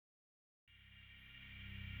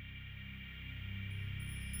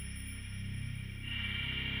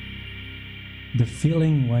The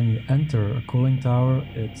feeling when you enter a cooling tower,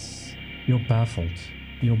 you're baffled.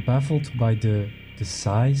 You're baffled by the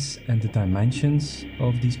size and the dimensions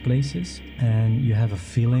of these places, and you have a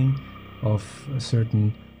feeling of a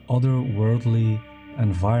certain otherworldly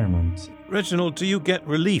environment. Reginald, do you get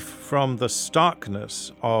relief from the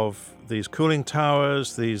starkness of these cooling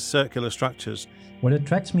towers, these circular structures? What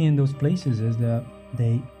attracts me in those places is that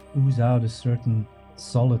they ooze out a certain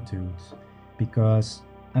solitude, because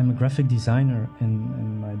I'm a graphic designer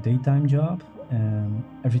in my daytime job, and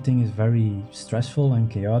everything is very stressful and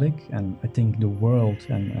chaotic, and I think the world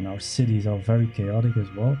and our cities are very chaotic as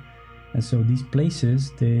well. And so these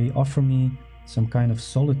places, they offer me some kind of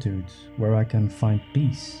solitude where I can find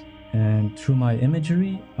peace. And through my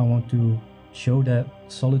imagery, I want to show that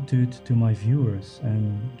solitude to my viewers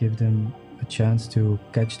and give them a chance to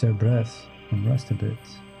catch their breath and rest a bit.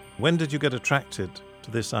 When did you get attracted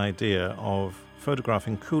to this idea of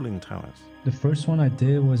photographing cooling towers? The first one I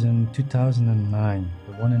did was in 2009,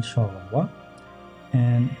 the one in Charleroi.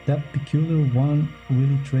 And that peculiar one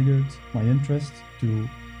really triggered my interest to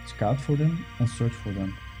scout for them and search for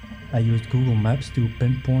them. I used Google Maps to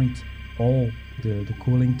pinpoint all the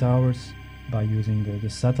cooling towers by using the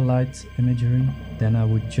satellite imagery. Then I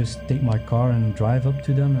would just take my car and drive up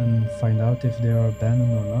to them and find out if they are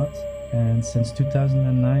abandoned or not. And since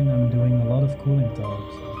 2009, I'm doing a lot of cooling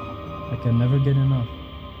towers. I can never get enough.